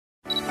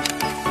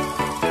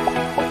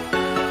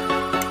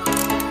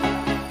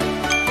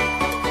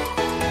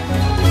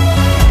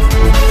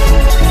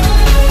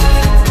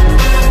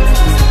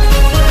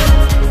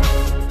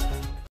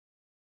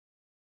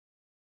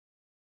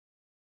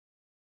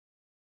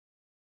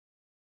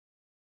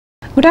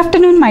Good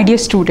afternoon, my dear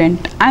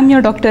student. I am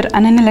your Dr.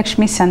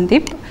 Ananyalakshmi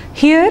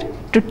here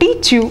to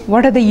teach you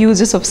what are the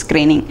uses of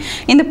screening.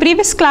 In the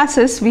previous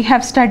classes, we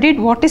have studied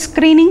what is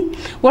screening,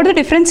 what are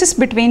the differences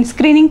between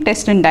screening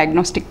test and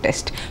diagnostic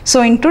test.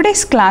 So in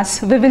today's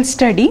class, we will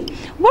study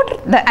what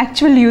are the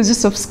actual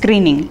uses of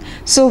screening.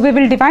 So we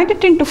will divide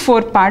it into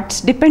 4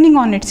 parts depending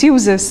on its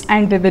uses,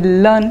 and we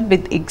will learn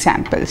with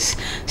examples.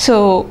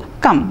 So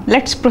come,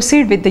 let's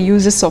proceed with the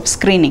uses of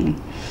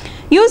screening.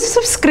 Uses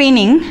of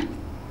screening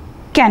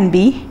can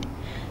be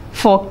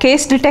for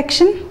case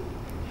detection,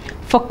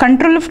 for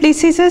control of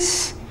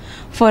diseases,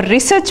 for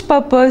research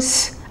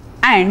purpose,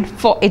 and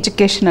for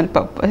educational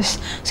purpose.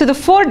 So the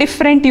 4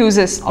 different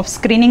uses of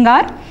screening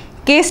are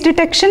case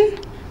detection,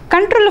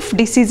 control of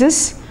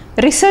diseases,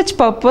 research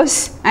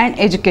purpose, and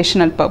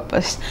educational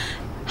purpose.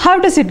 How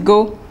does it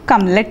go?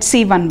 Come, let's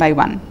see one by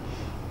one.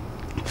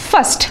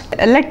 First,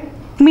 let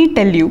me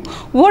tell you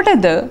what are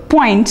the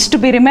points to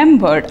be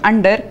remembered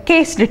under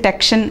case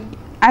detection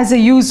as a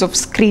use of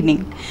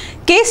screening.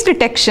 Case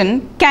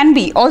detection can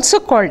be also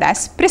called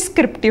as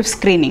prescriptive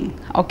screening.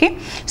 Okay,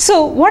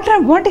 so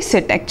what is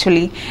it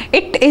actually?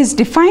 It is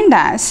defined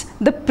as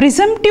the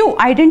presumptive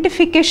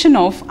identification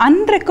of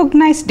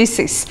unrecognized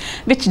disease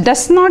which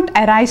does not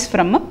arise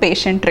from a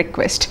patient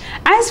request.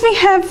 As we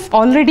have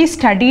already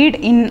studied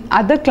in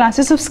other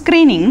classes of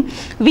screening,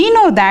 we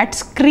know that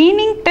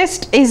screening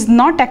test is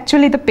not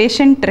actually the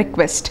patient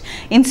request.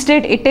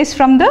 Instead, it is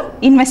from the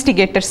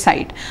investigator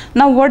side.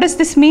 Now, what does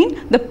this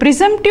mean? The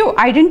presumptive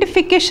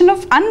identification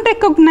of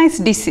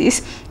unrecognized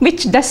disease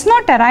which does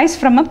not arise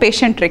from a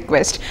patient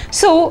request.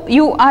 So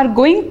you are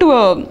going to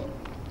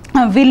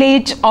a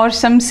village or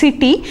some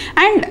city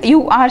and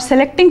you are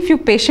selecting few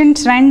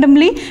patients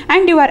randomly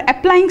and you are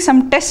applying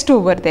some test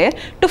over there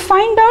to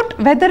find out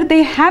whether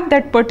they have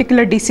that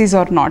particular disease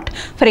or not.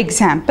 For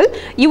example,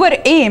 your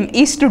aim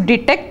is to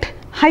detect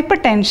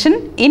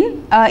hypertension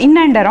in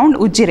and around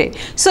Ujire.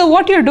 So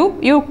what you do,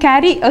 you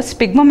carry a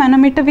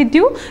sphygmomanometer with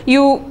you,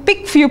 you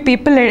pick few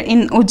people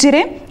in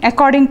Ujire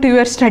according to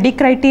your study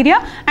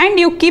criteria and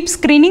you keep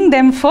screening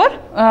them for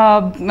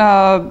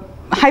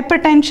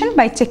hypertension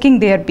by checking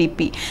their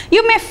BP.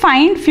 You may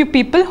find few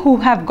people who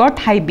have got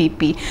high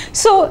BP.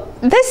 So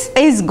this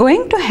is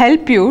going to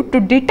help you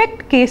to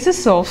detect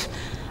cases of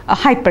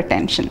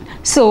hypertension.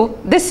 So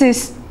this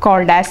is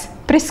called as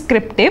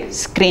prescriptive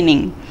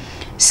screening.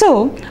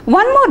 So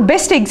one more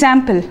best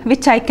example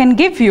which I can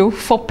give you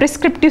for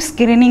prescriptive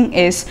screening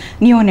is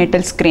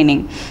neonatal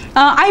screening.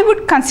 I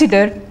would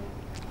consider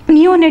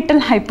neonatal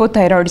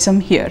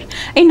hypothyroidism here.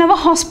 In our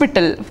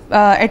hospital,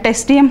 at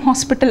SDM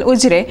Hospital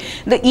Ujire,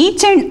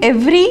 each and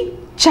every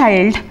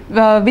child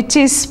which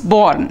is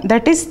born,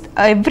 that is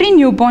every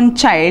newborn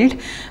child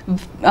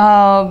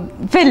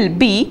will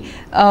be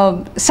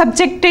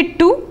subjected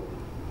to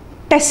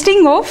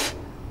testing of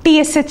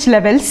TSH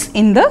levels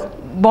in the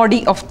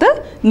body of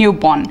the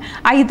newborn.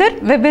 Either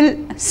we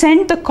will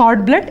send the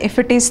cord blood if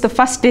it is the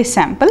first day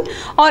sample,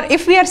 or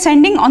if we are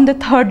sending on the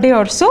 3rd day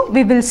or so,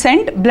 we will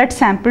send blood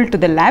sample to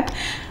the lab.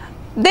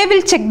 They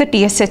will check the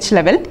TSH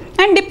level,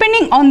 and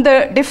depending on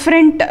the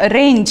different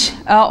range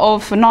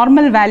of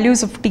normal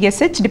values of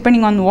TSH,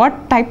 depending on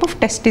what type of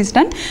test is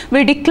done,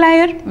 we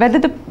declare whether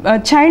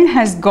the child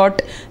has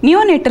got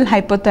neonatal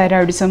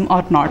hypothyroidism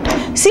or not.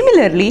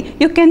 Similarly,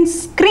 you can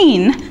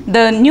screen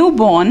the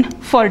newborn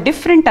for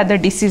different other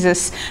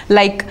diseases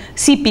like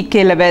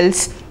CPK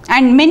levels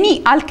and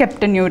many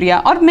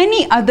alkaptonuria or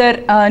many other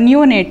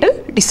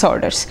neonatal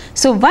disorders.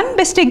 So one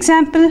best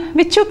example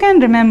which you can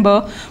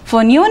remember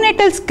for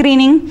neonatal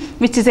screening,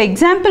 which is an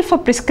example for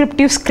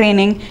prescriptive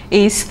screening,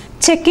 is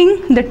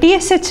checking the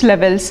TSH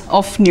levels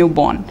of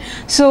newborn.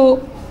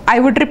 So I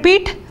would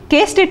repeat,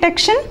 case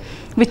detection,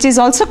 which is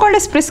also called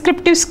as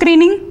prescriptive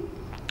screening.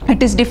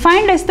 It is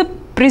defined as the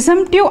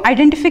presumptive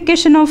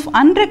identification of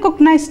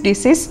unrecognized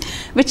disease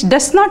which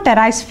does not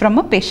arise from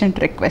a patient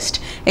request.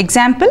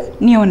 Example,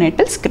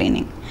 neonatal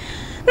screening.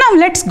 Now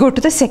let's go to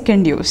the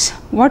second use.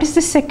 What is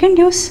the second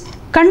use?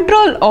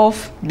 Control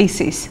of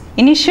disease.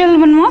 Initial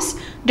one was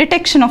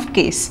detection of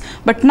case,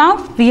 but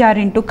now we are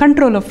into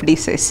control of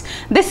disease.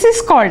 This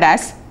is called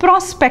as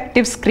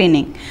prospective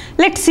screening.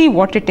 Let's see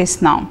what it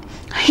is now.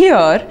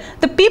 Here,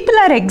 the people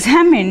are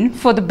examined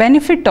for the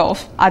benefit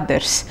of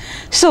others.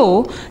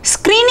 So,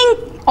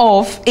 screening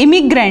of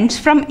immigrants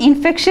from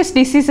infectious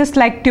diseases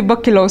like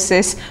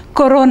tuberculosis,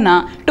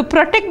 corona, to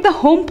protect the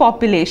home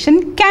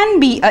population can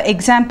be an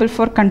example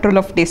for control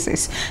of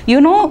disease.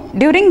 You know,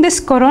 during this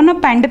corona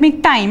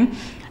pandemic time,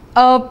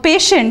 a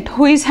patient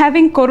who is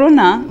having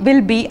corona will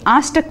be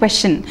asked a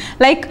question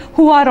like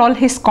who are all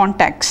his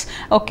contacts.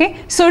 Okay,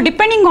 so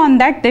depending on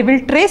that they will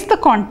trace the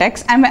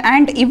contacts,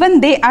 and even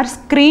they are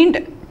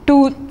screened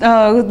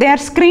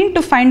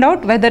to find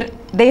out whether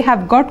they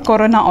have got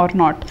corona or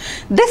not.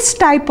 This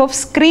type of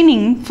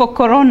screening for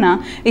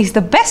corona is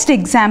the best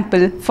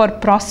example for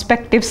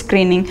prospective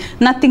screening,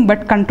 nothing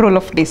but control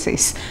of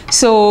disease.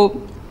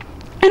 So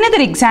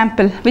another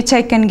example which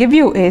I can give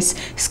you is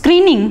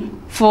screening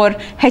for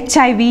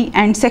HIV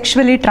and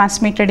sexually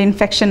transmitted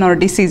infection or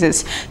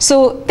diseases.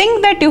 So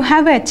think that you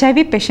have a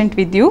HIV patient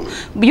with you,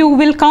 you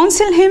will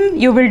counsel him,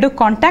 you will do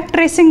contact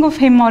tracing of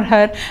him or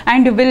her,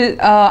 and you will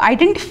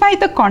identify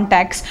the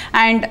contacts,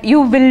 and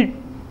you will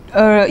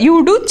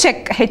you do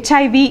check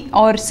HIV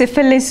or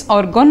syphilis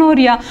or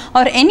gonorrhea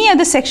or any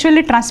other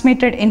sexually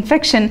transmitted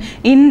infection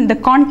in the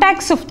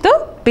contacts of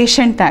the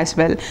patient as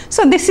well.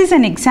 So this is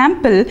an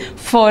example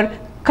for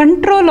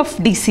control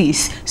of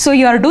disease. So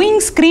you are doing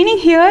screening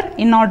here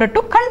in order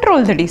to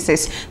control the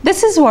disease.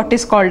 This is what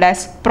is called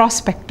as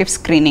prospective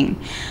screening.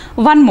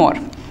 One more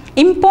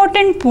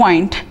important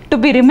point to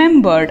be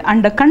remembered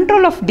under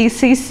control of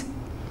disease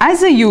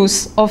as a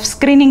use of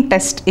screening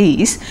test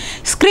is,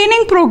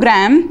 screening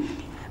program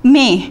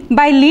may,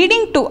 by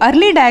leading to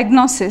early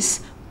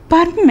diagnosis,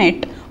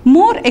 permit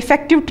more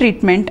effective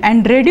treatment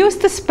and reduce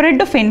the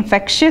spread of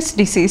infectious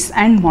disease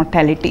and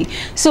mortality.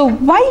 So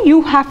why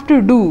you have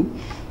to do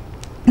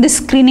this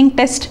screening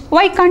test?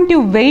 Why can't you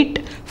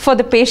wait for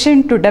the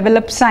patient to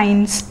develop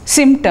signs,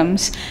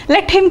 symptoms,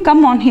 let him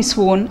come on his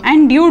own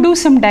and you do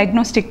some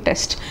diagnostic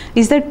test?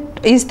 Is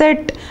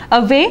that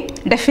a way?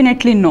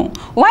 Definitely no.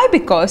 Why?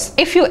 Because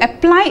if you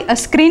apply a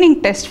screening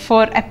test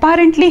for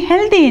apparently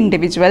healthy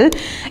individual,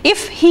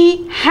 if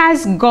he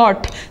has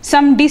got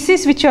some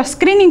disease which you are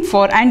screening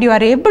for and you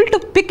are able to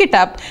pick it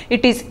up,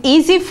 it is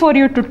easy for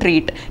you to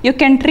treat. You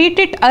can treat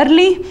it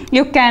early,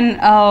 you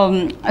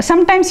can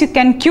sometimes you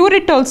can cure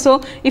it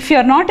also. If you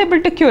are not able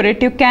to cure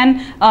it, you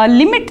can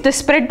limit the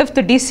spread of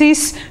the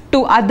disease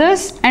to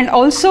others, and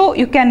also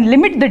you can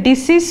limit the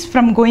disease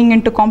from going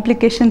into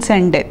complications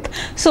and death.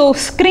 So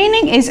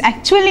screening is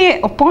actually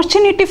an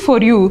opportunity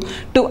for you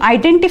to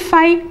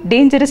identify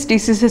dangerous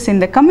diseases in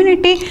the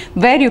community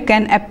where you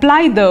can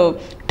apply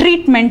the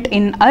treatment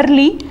in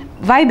early.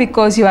 Why?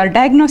 Because you are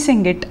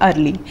diagnosing it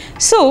early.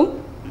 So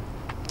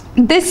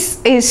this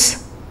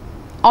is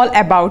all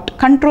about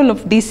control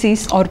of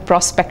disease or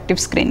prospective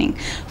screening.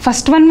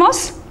 First one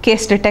was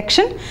case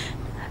detection.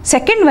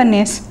 Second one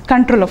is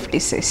control of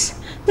disease.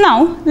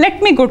 Now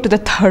let me go to the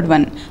third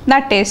one,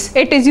 that is,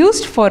 it is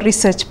used for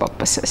research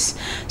purposes.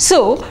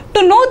 So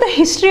to know the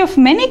history of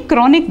many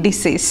chronic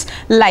disease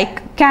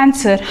like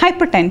cancer,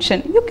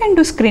 hypertension, you can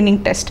do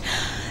screening test.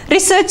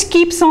 Research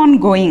keeps on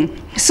going.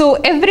 So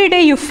every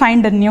day you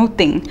find a new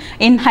thing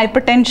in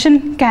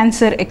hypertension,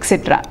 cancer,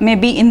 etc.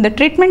 Maybe in the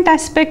treatment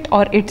aspect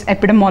or its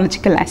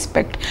epidemiological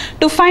aspect.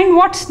 To find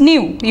what's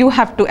new, you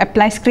have to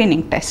apply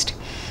screening test.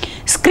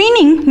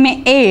 Screening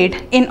may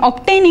aid in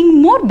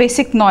obtaining more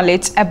basic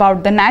knowledge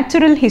about the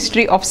natural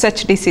history of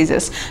such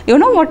diseases. You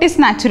know what is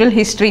natural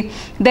history?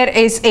 There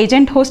is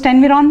agent-host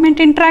environment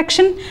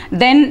interaction,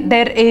 then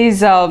there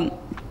is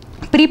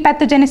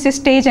pre-pathogenesis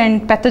stage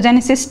and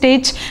pathogenesis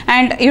stage,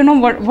 and you know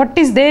what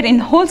is there in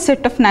whole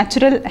set of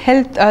natural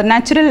health,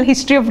 natural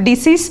history of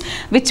disease,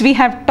 which we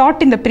have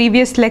taught in the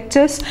previous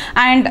lectures,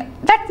 and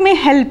that may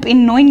help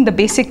in knowing the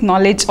basic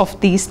knowledge of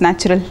these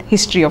natural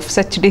history of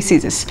such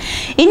diseases.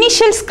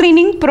 Initial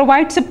screening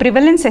provides a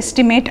prevalence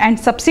estimate and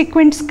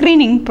subsequent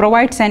screening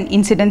provides an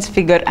incidence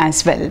figure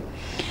as well.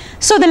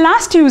 So the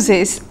last use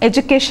is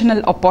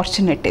educational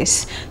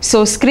opportunities.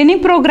 So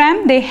screening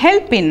program, they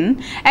help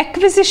in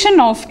acquisition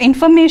of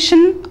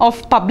information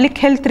of public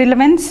health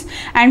relevance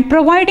and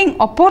providing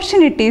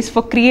opportunities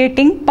for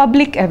creating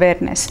public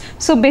awareness.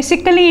 So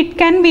basically it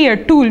can be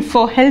a tool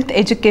for health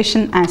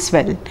education as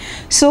well.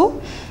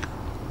 So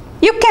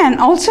you can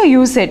also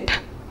use it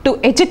to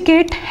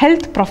educate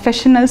health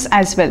professionals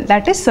as well,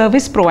 that is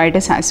service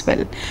providers as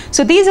well.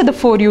 So these are the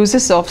 4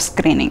 uses of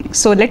screening.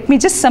 So let me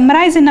just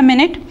summarize in a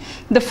minute.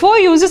 The 4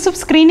 uses of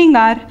screening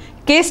are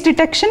case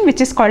detection, which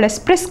is called as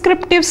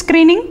prescriptive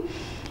screening.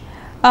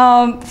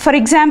 For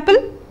example,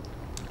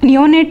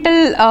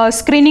 neonatal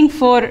screening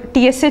for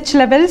TSH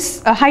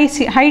levels, high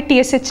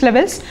TSH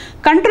levels.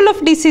 Control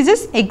of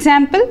diseases,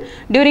 example,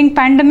 during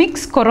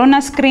pandemics,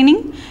 corona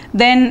screening.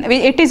 Then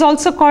it is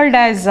also called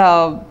as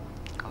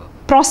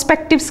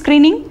prospective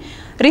screening.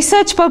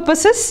 Research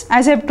purposes,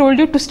 as I have told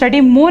you, to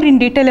study more in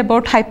detail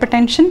about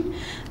hypertension.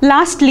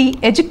 Lastly,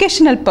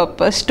 educational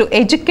purpose, to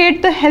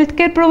educate the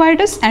healthcare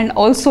providers and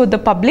also the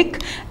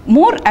public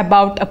more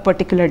about a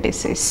particular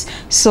disease.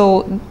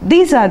 So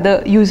these are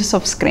the uses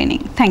of screening.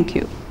 Thank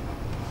you.